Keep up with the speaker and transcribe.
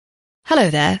Hello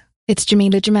there, it's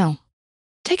Jamila Jamel.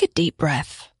 Take a deep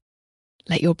breath.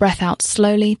 Let your breath out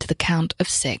slowly to the count of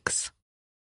 6.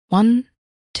 1,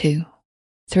 2,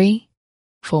 3,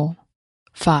 4,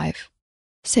 5,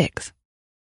 6.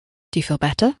 Do you feel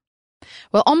better?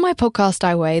 Well, on my podcast,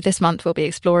 I Weigh, this month we'll be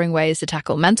exploring ways to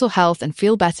tackle mental health and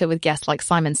feel better with guests like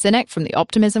Simon Sinek from The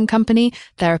Optimism Company,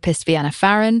 therapist Vienna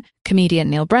Farron, comedian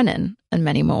Neil Brennan, and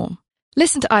many more.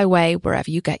 Listen to I Weigh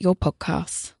wherever you get your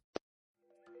podcasts.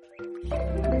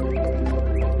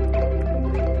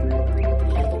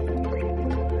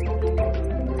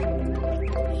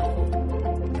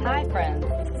 Hi friends,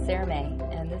 this is Sarah May,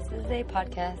 and this is a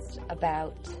podcast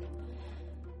about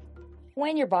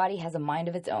when your body has a mind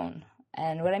of its own.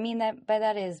 And what I mean by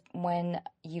that is when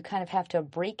you kind of have to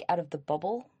break out of the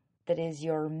bubble that is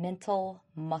your mental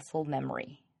muscle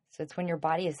memory. So it's when your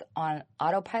body is on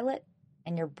autopilot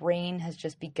and your brain has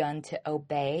just begun to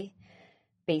obey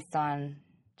based on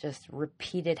just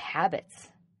repeated habits.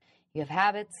 You have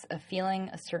habits of feeling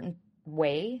a certain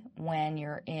way when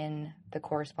you're in the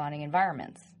corresponding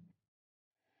environments.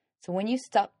 So when you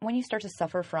start to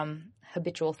suffer from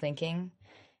habitual thinking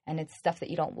and it's stuff that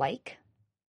you don't like,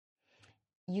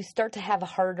 you start to have a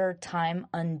harder time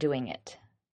undoing it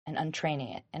and untraining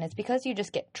it. And it's because you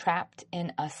just get trapped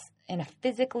in a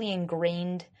physically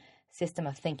ingrained system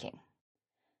of thinking.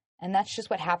 And that's just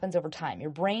what happens over time.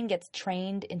 Your brain gets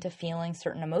trained into feeling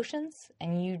certain emotions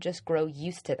and you just grow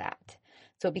used to that.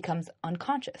 So it becomes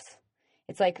unconscious.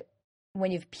 It's like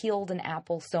when you've peeled an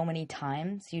apple so many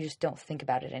times, you just don't think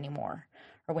about it anymore.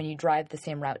 Or when you drive the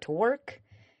same route to work,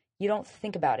 you don't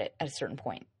think about it at a certain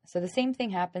point. So the same thing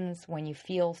happens when you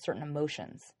feel certain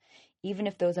emotions. Even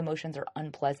if those emotions are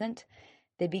unpleasant,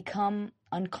 they become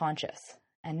unconscious.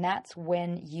 And that's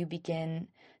when you begin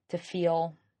to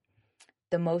feel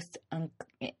the most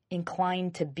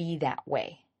inclined to be that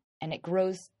way. And it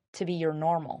grows to be your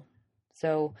normal.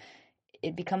 So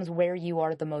it becomes where you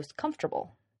are the most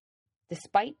comfortable,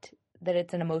 despite that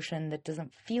it's an emotion that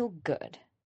doesn't feel good.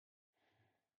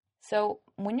 So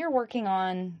when you're working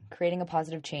on creating a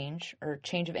positive change or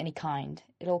change of any kind,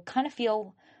 it'll kind of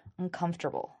feel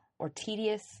uncomfortable or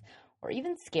tedious or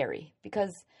even scary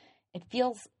because it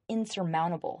feels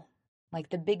insurmountable. Like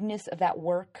the bigness of that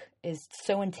work is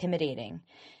so intimidating,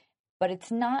 but it's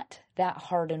not that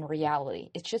hard in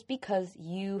reality. It's just because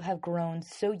you have grown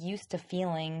so used to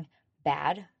feeling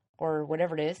bad or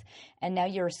whatever it is, and now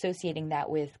you're associating that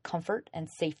with comfort and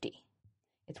safety.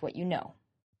 It's what you know.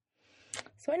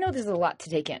 So I know this is a lot to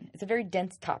take in. It's a very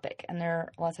dense topic, and there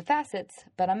are lots of facets,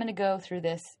 but I'm going to go through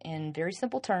this in very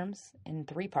simple terms in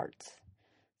 3 parts.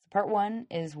 So part 1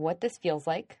 is what this feels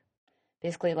like.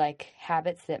 Basically like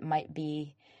habits that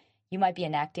you might be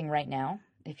enacting right now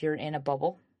if you're in a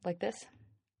bubble like this.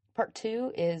 Part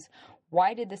 2 is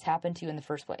why did this happen to you in the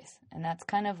first place? And that's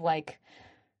kind of like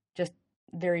just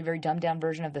very, very dumbed down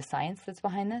version of the science that's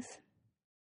behind this.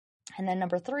 And then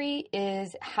number 3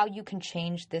 is how you can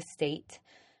change this state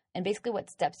and basically what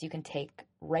steps you can take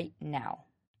right now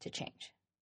to change.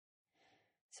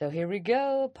 So here we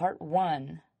go. Part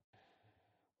 1.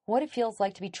 What it feels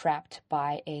like to be trapped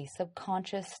by a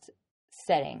subconscious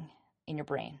setting in your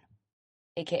brain,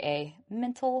 aka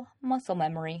mental muscle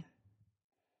memory.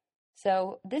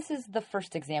 So this is the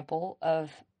first example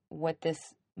of what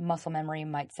this muscle memory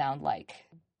might sound like.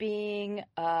 Being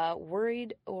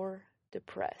worried or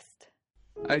depressed.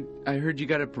 I heard you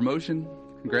got a promotion.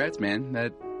 Congrats, man.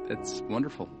 That's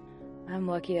wonderful. I'm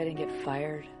lucky I didn't get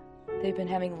fired. They've been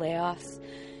having layoffs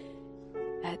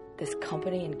at this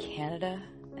company in Canada.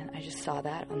 And I just saw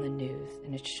that on the news,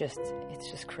 and it's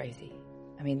just crazy.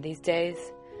 I mean, these days,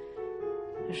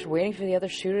 I'm just waiting for the other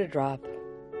shoe to drop.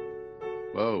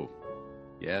 Whoa.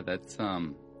 Yeah, that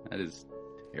is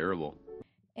terrible.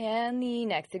 And the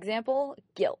next example,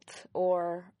 guilt,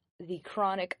 or the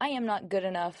chronic, I am not good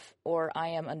enough, or I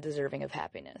am undeserving of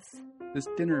happiness. This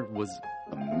dinner was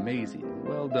amazing.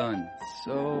 Well done.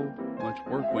 So much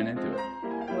work went into it.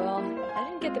 Well, I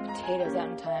didn't get the potatoes out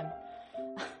in time.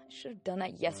 Should have done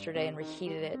that yesterday and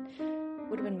reheated it.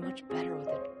 Would have been much better with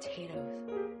the potatoes.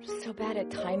 I'm just so bad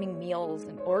at timing meals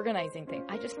and organizing things.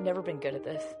 I just never been good at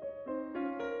this.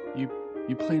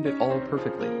 You planned it all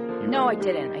perfectly. No, I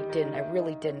didn't. I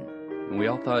really didn't. And we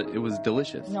all thought it was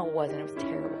delicious. No, it wasn't. It was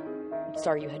terrible. I'm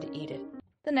sorry you had to eat it.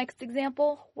 The next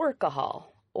example, workahol,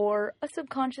 or a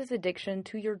subconscious addiction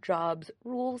to your job's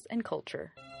rules and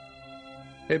culture.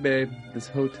 Hey babe, this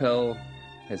hotel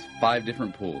has 5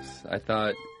 different pools. I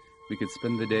thought we could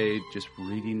spend the day just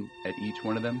reading at each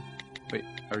one of them. Wait,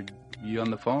 are you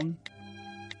on the phone?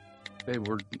 Babe,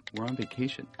 we're on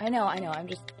vacation. I know. I'm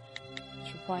just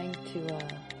replying to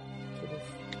this,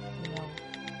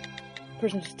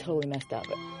 person just totally messed up.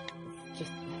 It's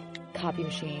just a copy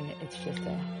machine. It's just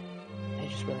I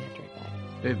just really have to write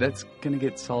back. Babe, that's going to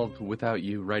get solved without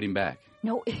you writing back.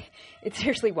 No, it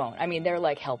seriously won't. I mean, they're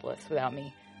like helpless without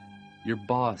me. Your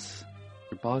boss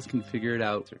can figure it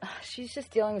out. She's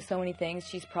just dealing with so many things.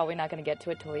 She's probably not going to get to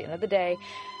it till the end of the day.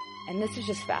 And this is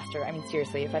just faster. I mean,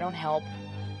 seriously, if I don't help,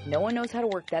 no one knows how to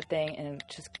work that thing, and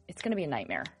it's going to be a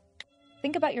nightmare.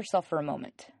 Think about yourself for a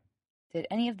moment. Did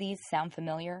any of these sound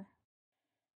familiar?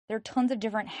 There are tons of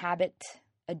different habit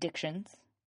addictions,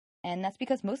 and that's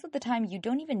because most of the time you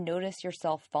don't even notice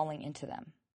yourself falling into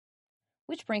them.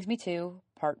 Which brings me to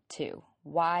part 2.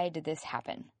 Why did this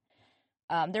happen?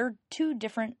 There are 2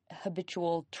 different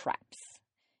habitual traps,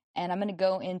 and I'm going to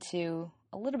go into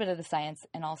a little bit of the science,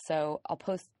 and also I'll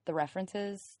post the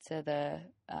references to the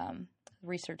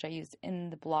research I used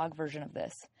in the blog version of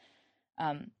this.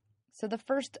 So the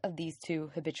first of these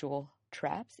 2 habitual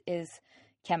traps is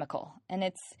chemical, and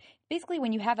it's basically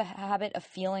when you have a habit of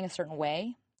feeling a certain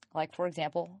way, like, for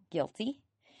example, guilty.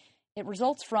 It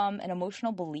results from an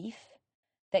emotional belief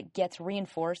that gets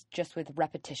reinforced just with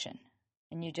repetition,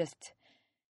 and you just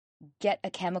get a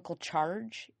chemical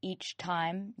charge each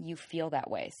time you feel that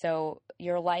way. So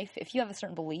your life, if you have a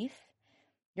certain belief,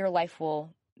 your life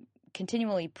will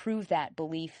continually prove that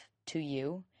belief to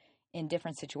you in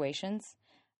different situations,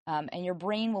 and your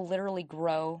brain will literally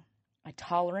grow a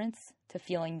tolerance to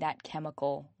feeling that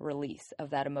chemical release of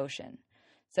that emotion.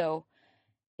 So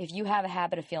if you have a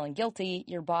habit of feeling guilty,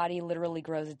 your body literally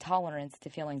grows a tolerance to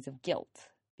feelings of guilt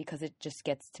because it just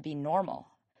gets to be normal,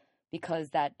 because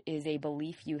that is a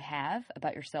belief you have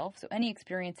about yourself. So any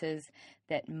experiences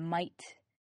that might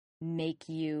make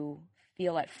you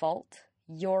feel at fault,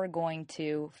 you're going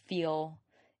to feel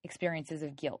experiences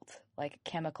of guilt, like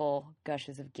chemical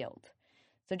gushes of guilt.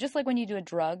 So just like when you do a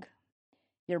drug,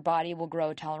 your body will grow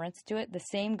a tolerance to it. The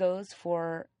same goes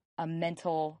for a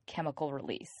mental chemical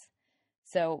release.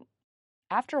 So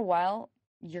after a while,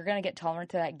 you're going to get tolerant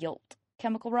to that guilt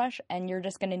chemical rush, and you're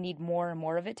just going to need more and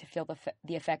more of it to feel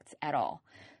the effects at all.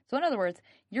 So in other words,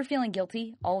 you're feeling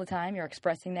guilty all the time. You're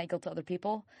expressing that guilt to other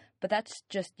people, but that's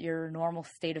just your normal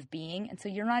state of being. And so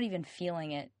you're not even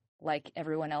feeling it like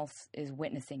everyone else is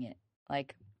witnessing it.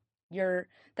 Like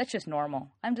that's just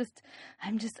normal.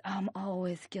 I'm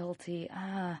always guilty.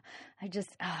 I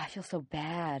feel so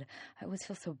bad. I always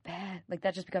feel so bad. Like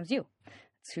that just becomes you.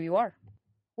 It's who you are.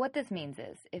 What this means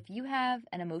is if you have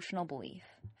an emotional belief,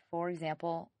 for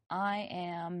example, I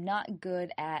am not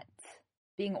good at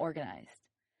being organized,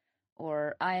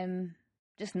 or I'm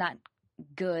just not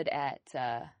good at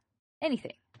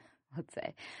anything, let's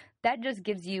say. That just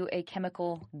gives you a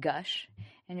chemical gush,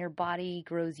 and your body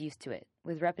grows used to it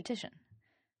with repetition.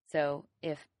 So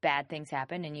if bad things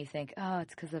happen and you think, oh,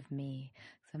 it's because of me,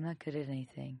 because I'm not good at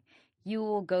anything, you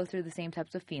will go through the same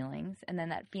types of feelings, and then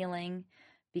that feeling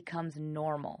becomes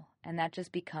normal, and that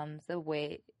just becomes the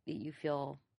way that you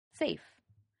feel safe,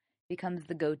 becomes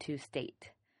the go-to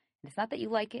state. And it's not that you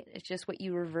like it, it's just what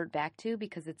you revert back to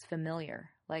because it's familiar.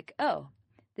 Like, oh,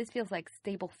 this feels like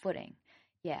stable footing.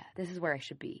 Yeah, this is where I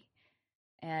should be.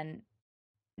 And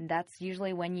that's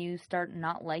usually when you start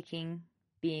not liking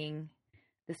being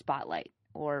the spotlight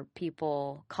or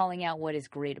people calling out what is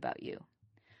great about you.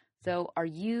 So are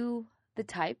you the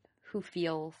type who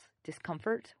feels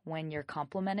discomfort when you're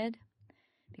complimented?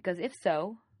 Because if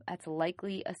so, that's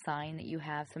likely a sign that you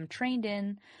have some trained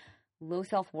in low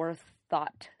self-worth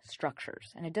thought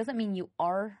structures. And it doesn't mean you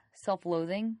are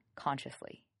self-loathing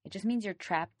consciously. It just means you're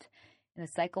trapped in a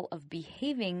cycle of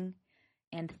behaving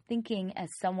and thinking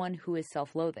as someone who is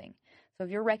self-loathing. So if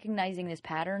you're recognizing this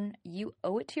pattern, you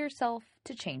owe it to yourself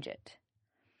to change it.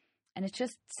 And it's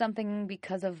just something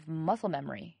because of muscle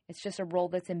memory. It's just a role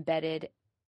that's embedded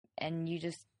and you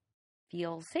just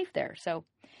feel safe there. So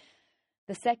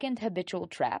the second habitual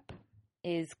trap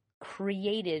is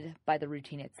created by the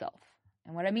routine itself.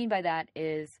 And what I mean by that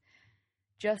is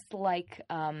just like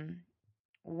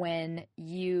when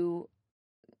you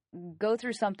go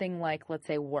through something like, let's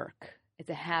say, work. It's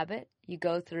a habit. You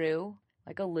go through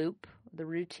like a loop, the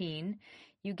routine.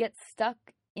 You get stuck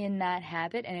in that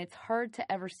habit, and it's hard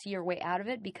to ever see your way out of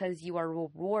it because you are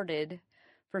rewarded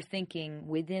for thinking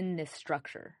within this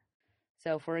structure.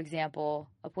 So, for example,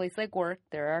 a place like work,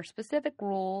 there are specific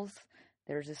rules.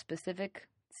 There's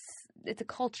it's a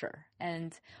culture,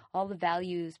 and all the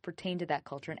values pertain to that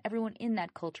culture, and everyone in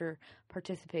that culture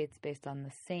participates based on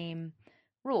the same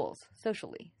rules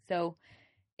socially. So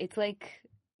it's like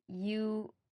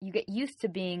you get used to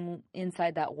being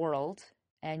inside that world,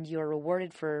 and you're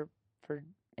rewarded for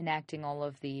enacting all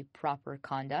of the proper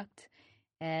conduct.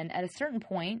 And at a certain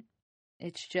point,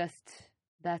 it's just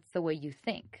that's the way you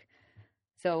think.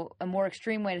 So a more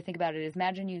extreme way to think about it is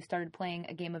imagine you started playing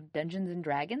a game of Dungeons and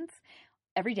Dragons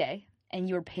every day and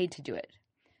you were paid to do it.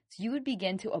 So you would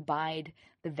begin to abide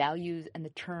the values and the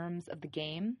terms of the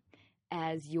game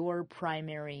as your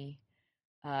primary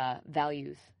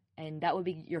values, and that would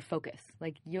be your focus.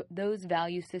 Like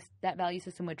that value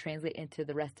system would translate into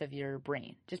the rest of your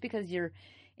brain, just because you're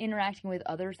interacting with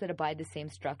others that abide the same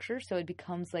structure. So it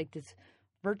becomes like this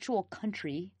virtual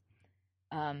country,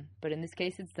 but in this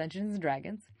case, it's Dungeons and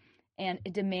Dragons, and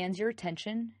it demands your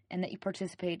attention and that you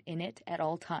participate in it at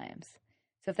all times.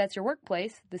 So if that's your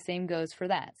workplace, the same goes for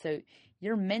that. So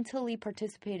you're mentally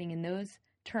participating in those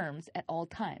terms at all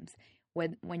times,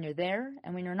 when you're there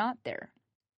and when you're not there.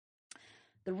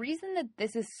 The reason that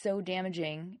this is so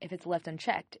damaging if it's left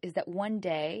unchecked is that one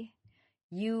day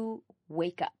you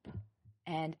wake up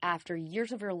and after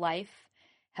years of your life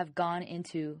have gone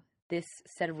into this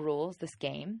set of rules, this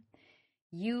game,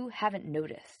 you haven't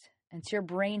noticed. And so your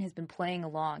brain has been playing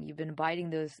along. You've been abiding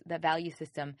that value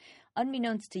system.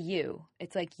 Unbeknownst to you,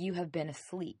 it's like you have been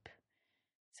asleep.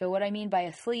 So what I mean by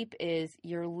asleep is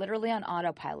you're literally on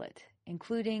autopilot,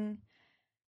 including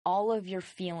all of your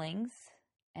feelings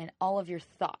and all of your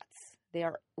thoughts. They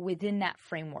are within that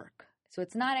framework. So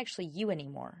it's not actually you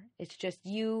anymore. It's just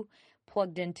you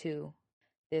plugged into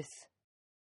this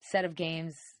set of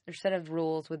games or set of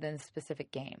rules within a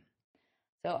specific game.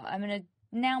 So I'm going to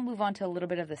now move on to a little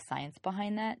bit of the science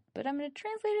behind that, but I'm going to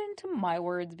translate it into my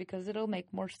words because it'll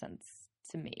make more sense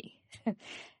to me.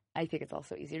 I think it's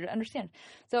also easier to understand.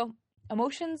 So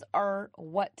emotions are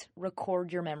what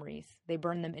record your memories. They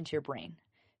burn them into your brain.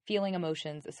 Feeling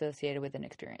emotions associated with an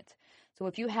experience. So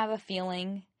if you have a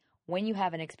feeling when you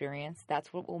have an experience,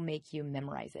 that's what will make you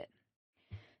memorize it.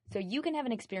 So you can have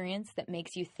an experience that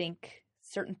makes you think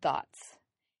certain thoughts,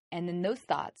 and then those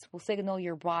thoughts will signal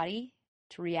your body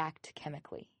to react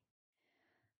chemically.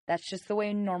 That's just the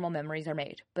way normal memories are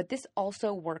made. But this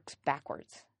also works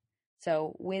backwards.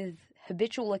 So with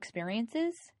habitual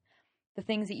experiences, the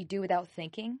things that you do without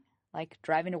thinking, like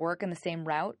driving to work in the same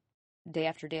route day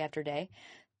after day after day,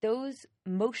 those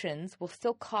motions will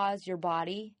still cause your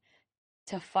body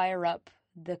to fire up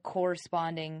the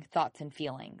corresponding thoughts and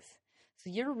feelings. So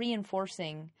you're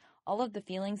reinforcing all of the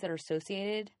feelings that are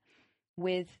associated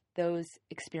with those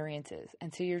experiences.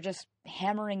 And so you're just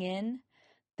hammering in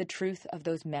the truth of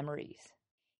those memories,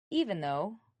 even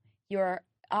though you're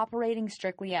operating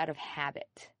strictly out of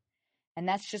habit. And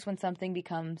that's just when something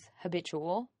becomes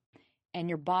habitual and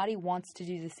your body wants to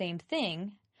do the same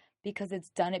thing because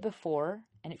it's done it before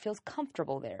and it feels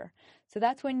comfortable there. So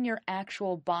that's when your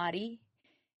actual body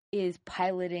is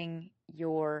piloting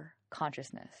your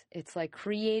consciousness. It's like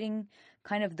creating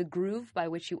kind of the groove by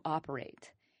which you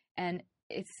operate. And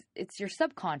it's your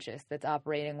subconscious that's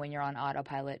operating when you're on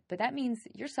autopilot. But that means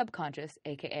your subconscious,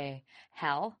 aka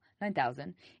HAL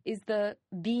 9000, is the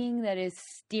being that is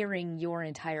steering your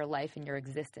entire life and your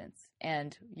existence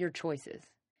and your choices.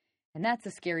 And that's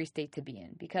a scary state to be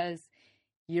in because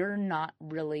you're not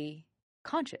really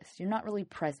conscious. You're not really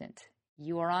present.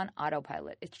 You are on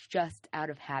autopilot. It's just out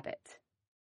of habit.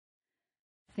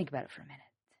 Think about it for a minute.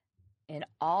 In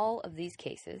all of these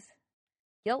cases,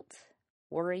 guilt,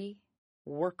 worry,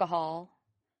 workahol,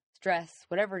 stress,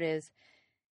 whatever it is,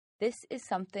 this is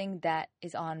something that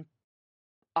is on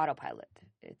autopilot.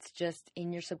 It's just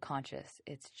in your subconscious.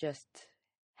 It's just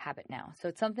habit now. So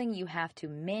it's something you have to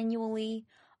manually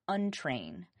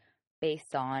untrain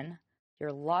based on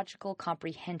your logical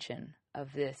comprehension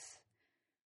of this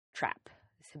trap,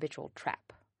 this habitual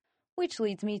trap. Which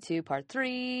leads me to part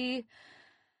 3,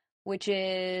 which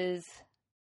is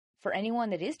for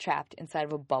anyone that is trapped inside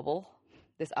of a bubble,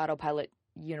 this autopilot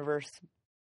universe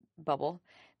bubble,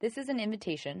 this is an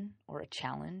invitation or a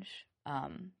challenge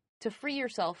to free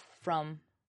yourself from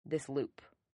this loop.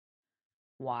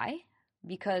 Why?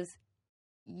 Because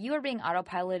you are being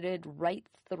autopiloted right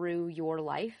through your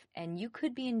life, and you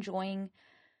could be enjoying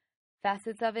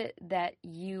facets of it that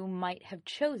you might have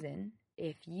chosen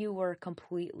if you were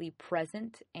completely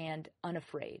present and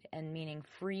unafraid, and meaning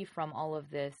free from all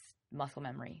of this muscle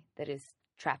memory that is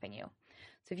trapping you.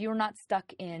 So if you were not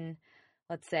stuck in,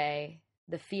 let's say,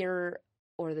 the fear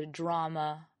or the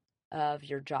drama of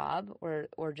your job or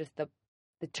just the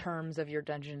terms of your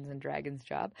Dungeons and Dragons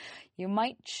job, you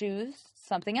might choose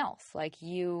something else. Like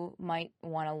you might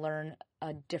want to learn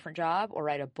a different job or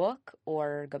write a book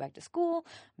or go back to school,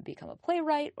 become a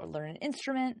playwright or learn an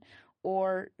instrument,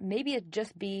 or maybe it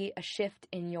just be a shift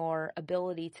in your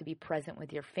ability to be present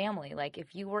with your family. Like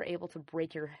if you were able to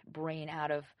break your brain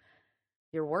out of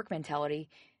your work mentality,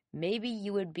 maybe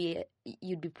you'd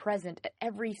be present at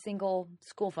every single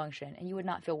school function and you would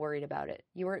not feel worried about it.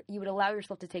 You would allow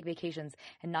yourself to take vacations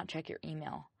and not check your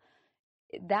email.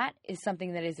 That is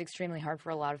something that is extremely hard for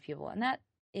a lot of people, and that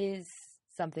is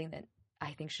something that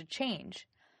I think should change.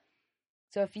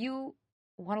 So if you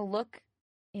want to look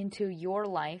into your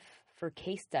life for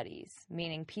case studies,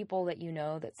 meaning people that you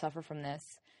know that suffer from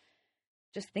this,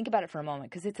 just think about it for a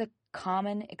moment, because it's a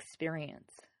common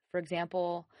experience. For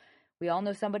example, we all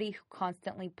know somebody who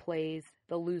constantly plays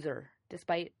the loser,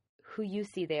 despite who you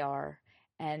see they are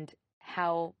and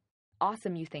how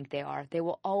awesome you think they are. They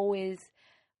will always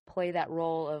play that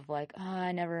role of like,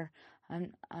 I'm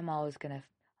always gonna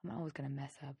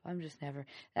mess up. I'm just never.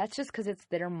 That's just because it's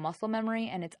their muscle memory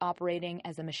and it's operating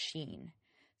as a machine.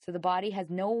 So the body has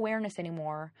no awareness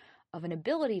anymore of an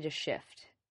ability to shift,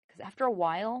 because after a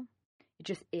while, it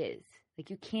just is.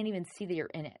 Like, you can't even see that you're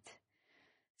in it.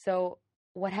 So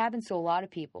what happens to a lot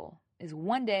of people is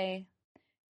one day,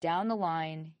 down the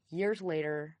line, years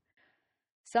later,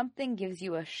 something gives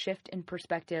you a shift in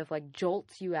perspective, like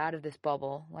jolts you out of this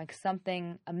bubble, like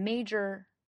a major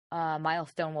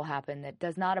milestone will happen that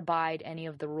does not abide any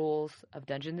of the rules of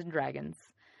Dungeons and Dragons.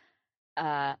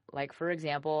 Like, for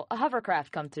example, a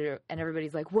hovercraft comes through and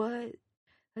everybody's like, what?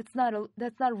 That's not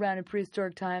around in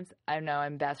prehistoric times. I know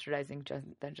I'm bastardizing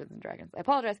Dungeons and Dragons. I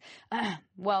apologize.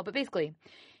 Well, but basically,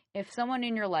 if someone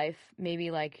in your life,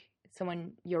 maybe like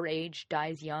someone your age,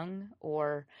 dies young,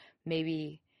 or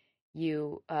maybe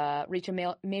you reach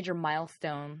a major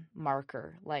milestone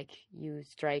marker, like you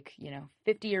strike,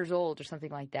 50 years old or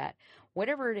something like that.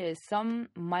 Whatever it is, some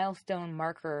milestone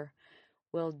marker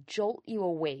will jolt you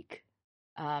awake,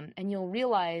 and you'll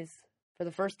realize for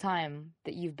the first time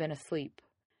that you've been asleep.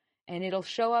 And it'll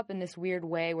show up in this weird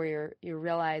way where you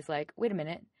realize, like, wait a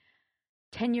minute,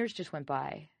 10 years just went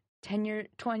by. 20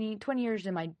 years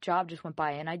in my job just went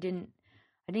by, and I didn't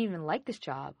even like this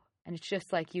job. And it's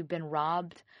just like you've been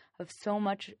robbed of so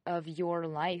much of your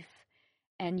life,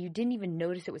 and you didn't even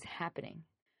notice it was happening.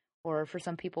 Or for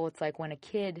some people, it's like when a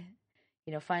kid,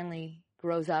 finally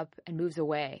grows up and moves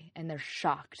away, and they're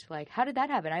shocked. Like, how did that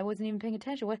happen? I wasn't even paying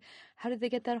attention. How did they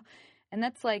get that? And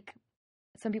that's like,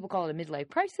 some people call it a midlife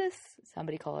crisis.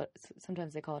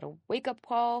 Sometimes they call it a wake-up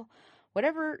call.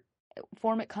 Whatever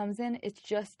form it comes in, it's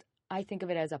just, I think of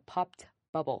it as a popped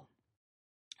bubble.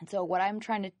 And so what I'm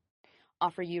trying to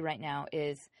offer you right now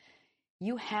is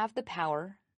you have the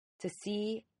power to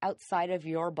see outside of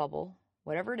your bubble,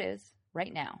 whatever it is,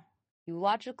 right now. You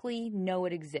logically know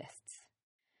it exists.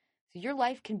 So your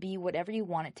life can be whatever you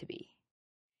want it to be.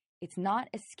 It's not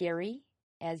as scary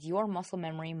as your muscle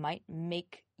memory might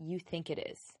make you think it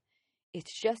is.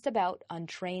 It's just about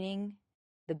untraining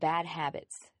the bad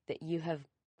habits that you have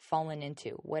fallen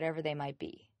into, whatever they might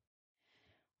be.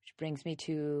 Which brings me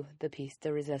to the piece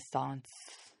de resistance.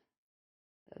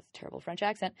 That's a terrible French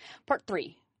accent. Part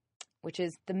 3, which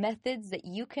is the methods that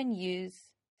you can use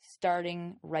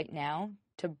starting right now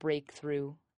to break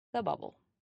through the bubble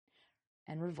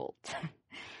and revolt.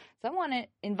 So I want to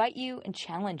invite you and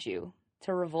challenge you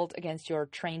to revolt against your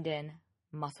trained-in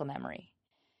muscle memory.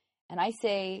 And I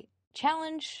say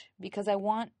challenge because I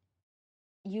want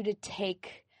you to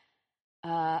take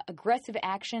aggressive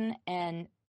action and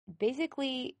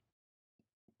basically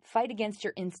fight against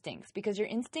your instincts, because your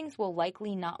instincts will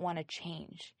likely not want to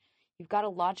change. You've got to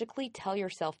logically tell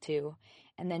yourself to,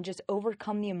 and then just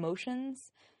overcome the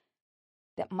emotions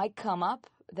that might come up,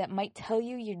 that might tell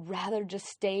you you'd rather just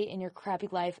stay in your crappy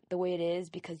life the way it is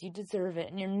because you deserve it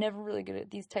and you're never really good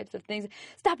at these types of things.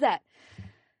 Stop that.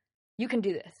 You can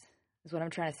do this, is what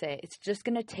I'm trying to say. It's just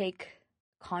going to take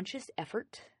conscious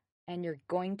effort, and you're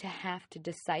going to have to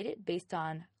decide it based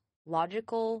on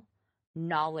logical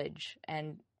knowledge,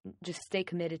 and just stay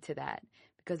committed to that,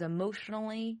 because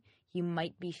emotionally you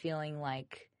might be feeling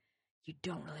like you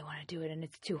don't really want to do it and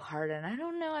it's too hard, and I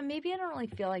don't know, and maybe I don't really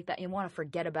feel like that. You want to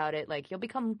forget about it. Like,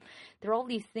 there are all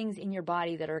these things in your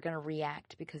body that are going to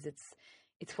react because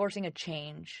it's forcing a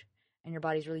change, and your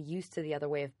body's really used to the other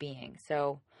way of being.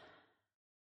 So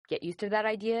get used to that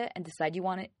idea and decide you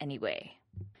want it anyway.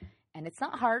 And it's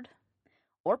not hard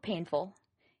or painful.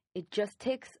 It just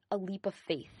takes a leap of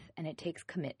faith, and it takes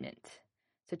commitment.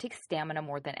 So it takes stamina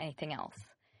more than anything else.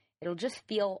 It'll just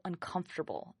feel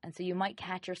uncomfortable. And so you might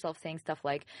catch yourself saying stuff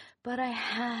like, but I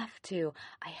have to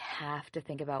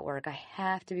think about work. I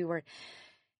have to be worried.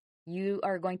 You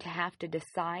are going to have to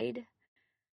decide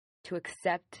to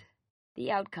accept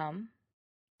the outcome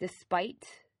despite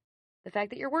the fact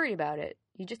that you're worried about it.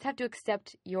 You just have to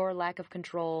accept your lack of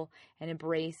control and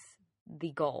embrace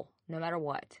the goal, no matter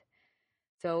what.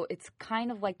 So it's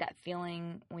kind of like that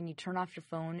feeling when you turn off your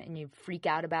phone and you freak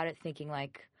out about it, thinking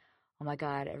like, oh my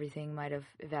God, everything might have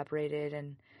evaporated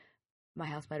and my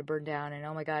house might have burned down, and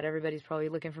oh my God, everybody's probably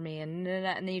looking for me, and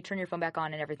then you turn your phone back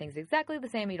on and everything's exactly the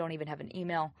same. You don't even have an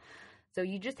email. So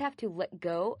you just have to let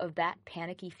go of that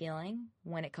panicky feeling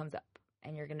when it comes up,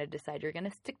 and you're going to decide you're going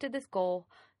to stick to this goal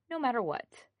no matter what.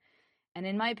 And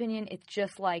in my opinion, it's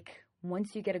just like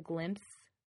once you get a glimpse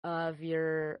of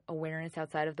your awareness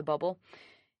outside of the bubble,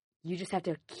 you just have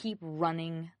to keep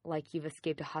running like you've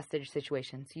escaped a hostage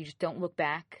situation. So you just don't look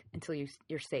back until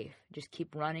you're safe. Just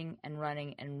keep running and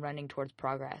running and running towards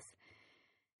progress.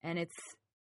 And it's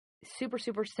super,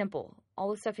 super simple. All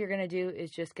the stuff you're going to do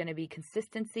is just going to be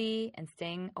consistency and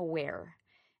staying aware.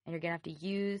 And you're going to have to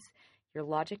use your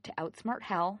logic to outsmart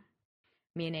hell,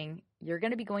 meaning you're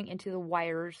going to be going into the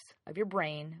wires of your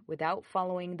brain without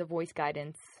following the voice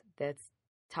guidance that's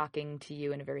talking to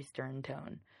you in a very stern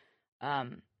tone.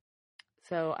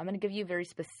 So I'm going to give you very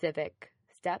specific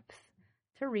steps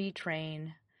to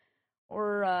retrain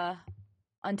or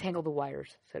untangle the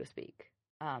wires, so to speak.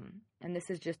 And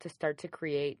this is just to start to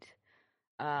create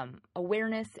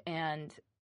awareness and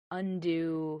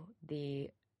undo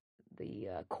the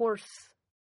course,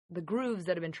 the grooves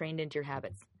that have been trained into your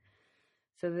habits.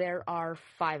 So there are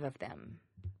 5 of them.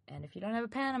 And if you don't have a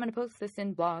pen, I'm going to post this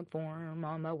in blog form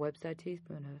on my website,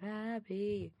 Teaspoon of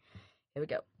Happy. Here we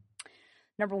go.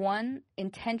 Number 1,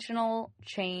 intentional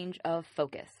change of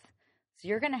focus. So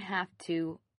you're going to have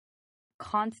to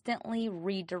constantly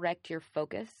redirect your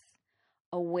focus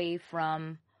away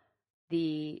from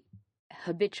the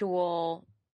habitual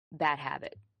bad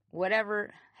habit.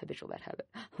 Whatever habitual bad habit.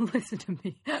 Listen to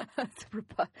me.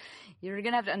 You're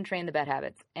going to have to untrain the bad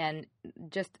habits. And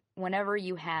just whenever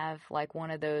you have like one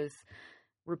of those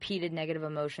repeated negative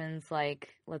emotions, like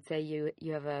let's say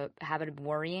you have a habit of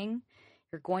worrying,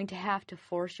 you're going to have to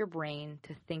force your brain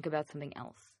to think about something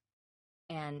else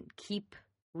and keep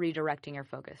redirecting your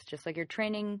focus. Just like you're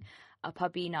training a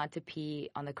puppy not to pee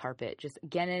on the carpet, just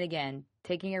again and again,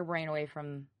 taking your brain away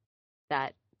from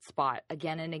that spot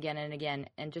again and again and again,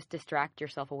 and just distract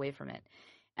yourself away from it.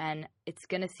 And it's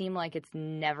going to seem like it's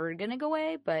never going to go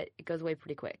away, but it goes away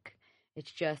pretty quick.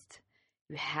 It's just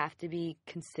you have to be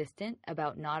consistent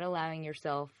about not allowing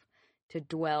yourself to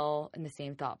dwell in the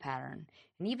same thought pattern.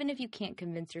 And even if you can't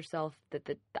convince yourself that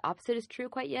the opposite is true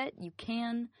quite yet, you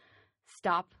can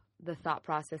stop the thought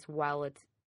process while it's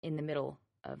in the middle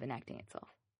of enacting itself.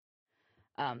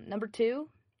 Number 2,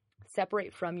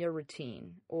 separate from your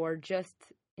routine, or just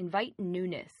invite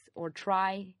newness or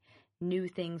try new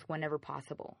things whenever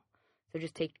possible. So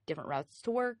just take different routes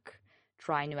to work,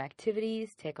 try new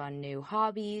activities, take on new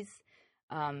hobbies.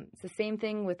 It's the same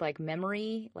thing with like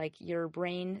memory. Like your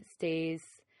brain stays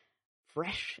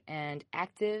fresh and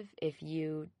active if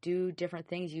you do different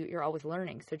things. You're always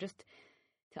learning. So just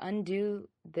to undo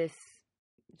this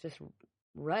just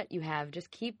rut you have,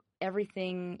 just keep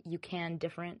everything you can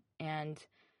different and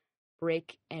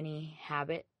break any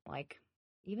habit. Like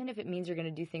even if it means you're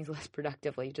going to do things less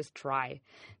productively, just try.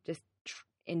 Just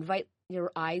invite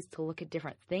your eyes to look at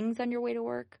different things on your way to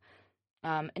work.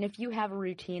 And if you have a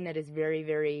routine that is very,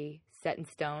 very set in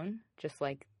stone, just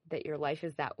like that your life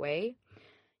is that way,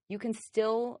 you can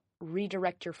still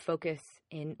redirect your focus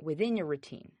within your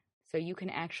routine. So you can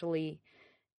actually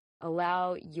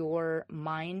allow your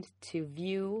mind to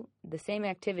view the same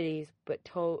activities, but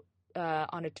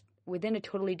within a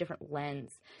totally different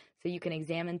lens. So you can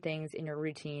examine things in your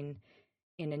routine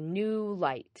in a new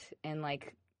light. And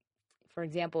like, for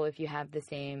example, if you have the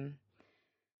same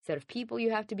set of people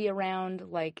you have to be around,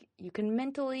 like you can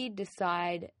mentally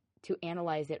decide to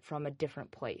analyze it from a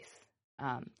different place.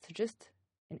 So just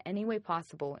in any way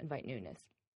possible, invite newness.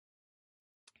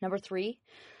 Number 3,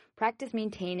 practice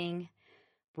maintaining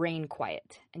brain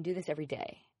quiet, and do this every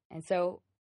day. And so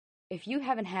if you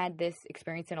haven't had this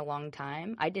experience in a long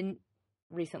time, I didn't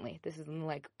recently. This is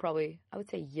like probably, I would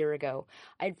say a year ago.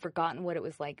 I'd forgotten what it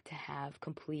was like to have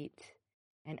complete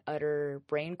and utter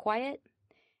brain quiet.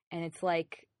 And it's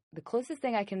like the closest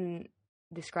thing I can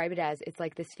describe it as, it's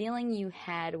like this feeling you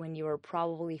had when you were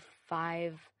probably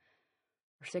 5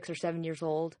 or 6 or 7 years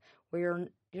old, where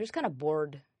you're just kind of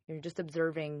bored. You're just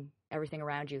observing everything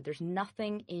around you. There's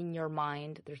nothing in your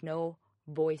mind. There's no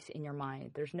voice in your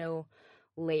mind. There's no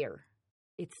layer.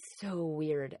 It's so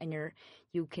weird. And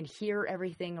you can hear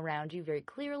everything around you very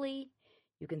clearly.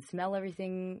 You can smell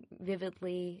everything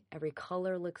vividly. Every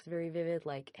color looks very vivid.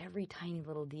 Like every tiny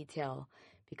little detail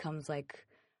becomes like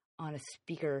on a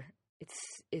speaker.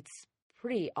 It's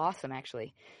pretty awesome,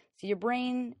 actually. So your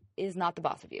brain is not the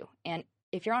boss of you. And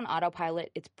if you're on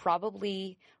autopilot, it's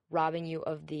probably robbing you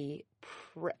of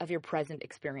your present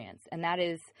experience. And that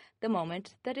is the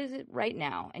moment that is right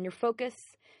now. And your focus,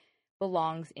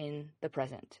 belongs in the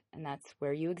present, and that's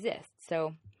where you exist.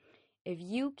 So if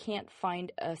you can't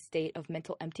find a state of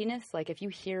mental emptiness, like if you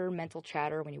hear mental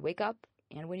chatter when you wake up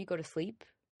and when you go to sleep,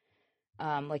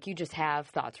 like you just have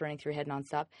thoughts running through your head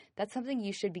nonstop, that's something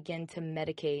you should begin to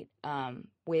medicate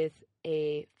with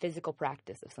a physical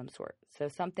practice of some sort. So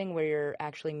something where you're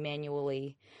actually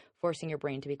manually forcing your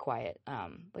brain to be quiet,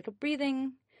 like a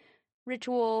breathing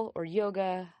ritual or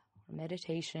yoga or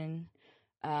meditation.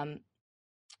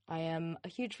 I am a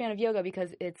huge fan of yoga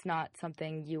because it's not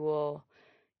something you will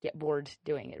get bored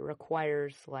doing. It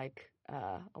requires like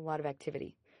a lot of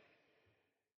activity.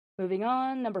 Moving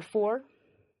on, number 4,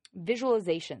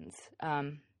 visualizations.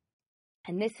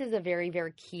 And this is a very,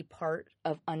 very key part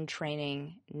of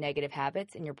untraining negative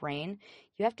habits in your brain.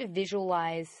 You have to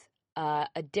visualize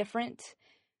a different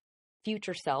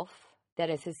future self that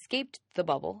has escaped the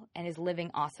bubble and is living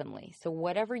awesomely. So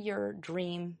whatever your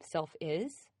dream self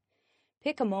is,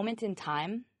 pick a moment in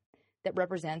time that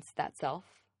represents that self.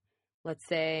 Let's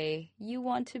say you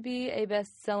want to be a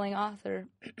best-selling author,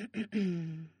 like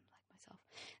myself.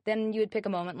 Then you would pick a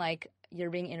moment like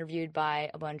you're being interviewed by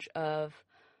a bunch of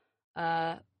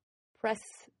press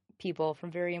people from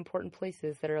very important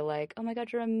places that are like, oh my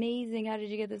God, you're amazing. How did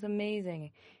you get this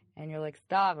amazing? And you're like,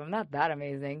 stop, I'm not that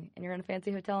amazing. And you're in a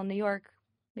fancy hotel in New York,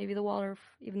 maybe the Waldorf,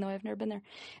 even though I've never been there.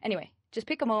 Anyway, just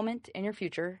pick a moment in your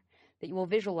future that you will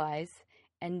visualize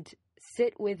and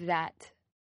sit with that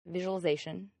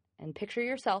visualization and picture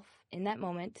yourself in that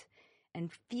moment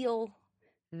and feel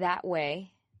that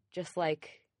way, just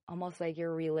like almost like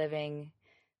you're reliving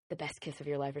the best kiss of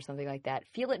your life or something like that.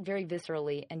 Feel it very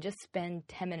viscerally and just spend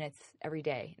 10 minutes every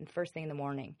day and first thing in the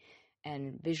morning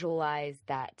and visualize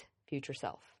that future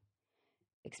self.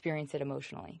 Experience it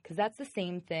emotionally, because that's the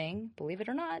same thing, believe it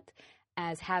or not,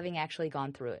 as having actually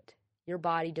gone through it. Your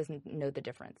body doesn't know the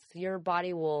difference. Your body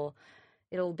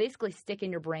it'll basically stick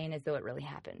in your brain as though it really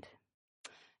happened.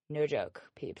 No joke,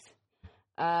 peeps.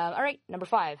 All right, number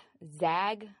 5,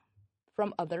 zag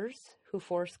from others who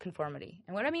force conformity.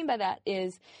 And what I mean by that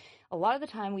is a lot of the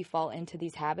time we fall into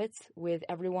these habits with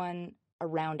everyone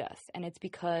around us. And it's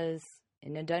because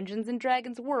in a Dungeons and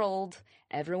Dragons world,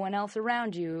 everyone else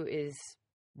around you is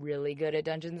really good at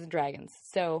Dungeons and Dragons.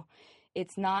 So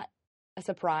it's not a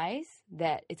surprise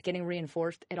that it's getting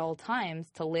reinforced at all times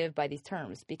to live by these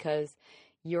terms, because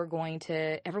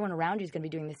everyone around you is going to be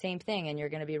doing the same thing, and you're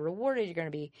going to be rewarded. You're going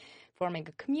to be forming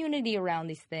a community around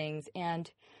these things. And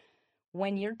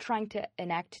when you're trying to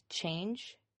enact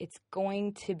change, it's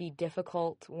going to be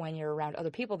difficult when you're around other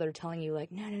people that are telling you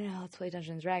like, no, let's play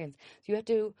Dungeons and Dragons. So you have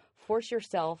to force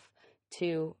yourself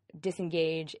to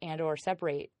disengage and or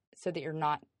separate so that you're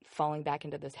not falling back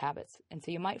into those habits. And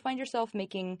so you might find yourself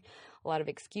making a lot of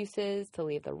excuses to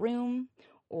leave the room,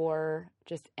 or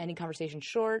just ending conversation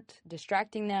short,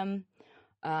 distracting them.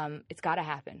 It's got to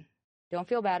happen. Don't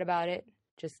feel bad about it.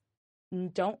 Just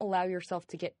don't allow yourself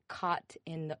to get caught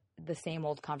in the same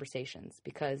old conversations,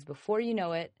 because before you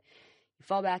know it, you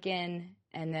fall back in,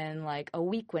 and then like a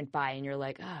week went by and you're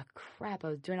like, oh crap, I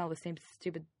was doing all the same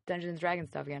stupid Dungeons and Dragons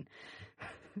stuff again.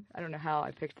 I don't know how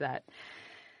I picked that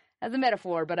as a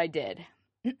metaphor, but I did.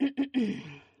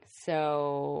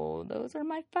 So those are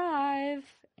my 5.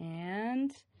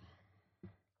 And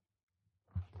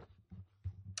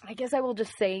I guess I will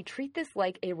just say, treat this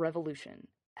like a revolution,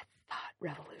 a thought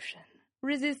revolution.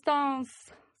 Resistance.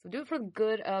 So do it for the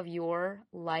good of your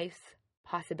life's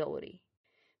possibility,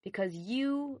 because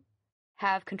you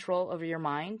have control over your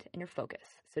mind and your focus.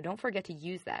 So don't forget to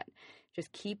use that.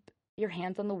 Just keep your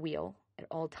hands on the wheel at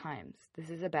all times.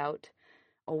 This is about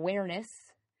awareness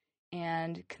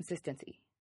and consistency,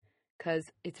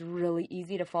 because it's really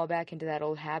easy to fall back into that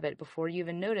old habit before you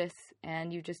even notice,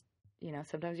 and you just,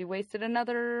 sometimes you wasted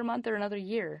another month or another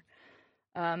year.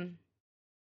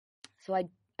 So I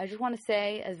just want to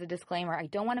say as a disclaimer, I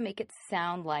don't want to make it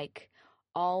sound like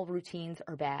all routines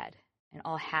are bad and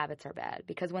all habits are bad,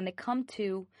 because when they come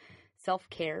to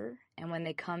self-care and when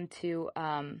they come to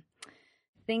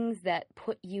things that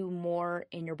put you more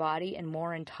in your body and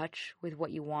more in touch with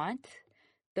what you want,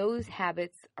 those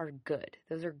habits are good.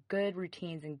 Those are good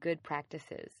routines and good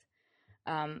practices.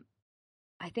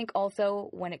 I think also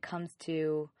when it comes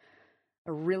to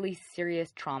a really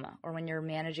serious trauma, or when you're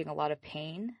managing a lot of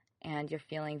pain and you're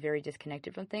feeling very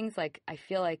disconnected from things, like I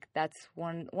feel like that's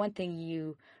one thing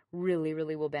you really,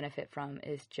 really will benefit from,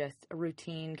 is just a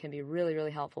routine can be really,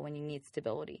 really helpful when you need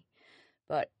stability.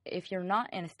 But if you're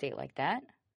not in a state like that,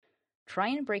 try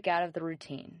and break out of the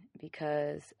routine,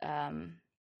 because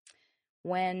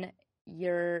when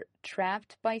you're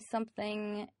trapped by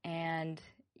something and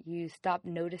you stop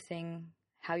noticing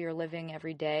how you're living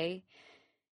every day,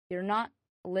 you're not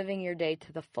living your day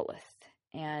to the fullest.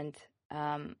 And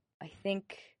I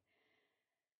think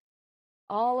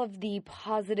all of the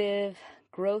positive,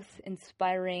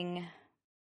 growth-inspiring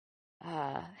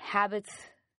habits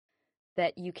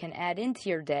that you can add into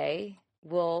your day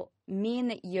will mean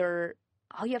that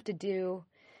all you have to do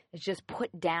is just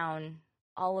put down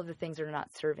all of the things that are not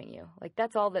serving you. Like,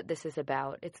 that's all that this is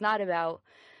about. It's not about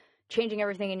changing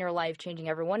everything in your life, changing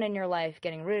everyone in your life,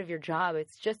 getting rid of your job.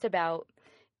 It's just about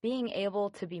being able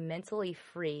to be mentally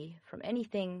free from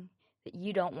anything that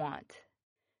you don't want.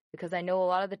 Because I know a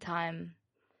lot of the time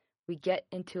we get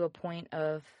into a point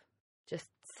of just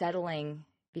settling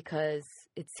because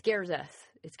it scares us.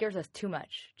 It scares us too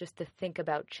much just to think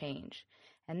about change.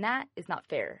 And that is not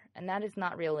fair. And that is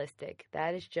not realistic.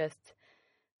 That is just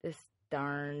this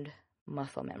darned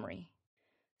muscle memory.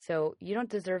 So you don't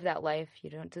deserve that life. You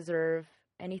don't deserve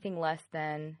anything less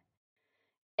than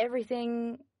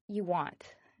everything you want,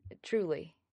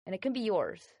 truly. And it can be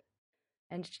yours.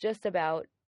 And it's just about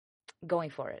going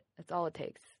for it. That's all it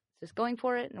takes. It's just going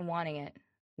for it and wanting it.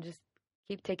 And just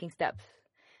keep taking steps.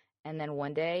 And then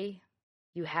one day,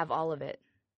 you have all of it.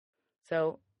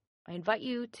 So I invite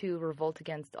you to revolt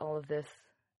against all of this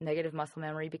negative muscle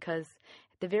memory, because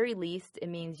at the very least, it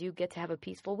means you get to have a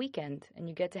peaceful weekend and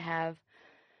you get to have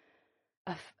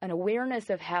an awareness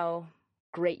of how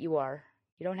great you are.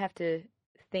 You don't have to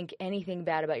think anything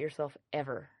bad about yourself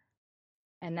ever.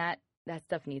 And that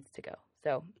stuff needs to go.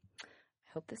 So I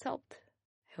hope this helped.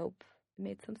 I hope it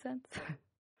made some sense.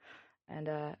 And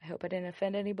I hope I didn't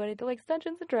offend anybody that likes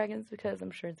Dungeons & Dragons, because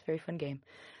I'm sure it's a very fun game.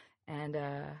 And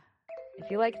if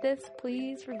you like this,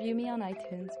 please review me on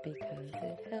iTunes, because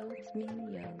it helps me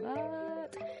a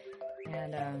lot.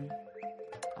 And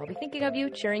I'll be thinking of you,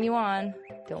 cheering you on.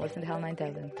 Don't listen to Hell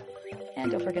 9000.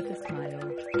 And don't forget to smile.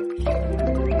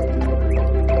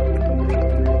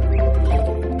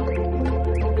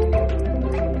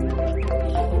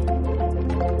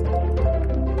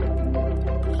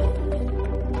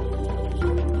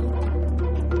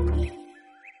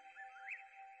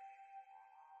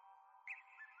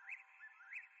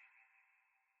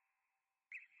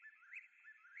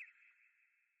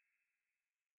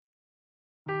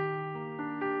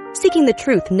 Seeking the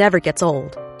truth never gets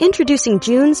old. Introducing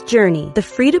June's Journey, the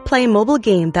free-to-play mobile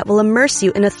game that will immerse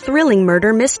you in a thrilling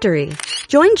murder mystery.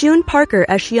 Join June Parker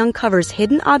as she uncovers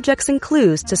hidden objects and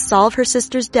clues to solve her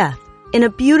sister's death in a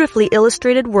beautifully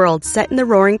illustrated world set in the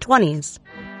Roaring '20s.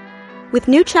 With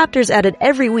new chapters added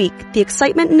every week, the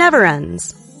excitement never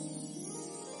ends.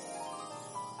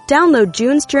 Download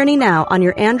June's Journey now on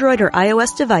your Android or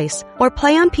iOS device, or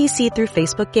play on PC through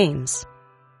Facebook Games.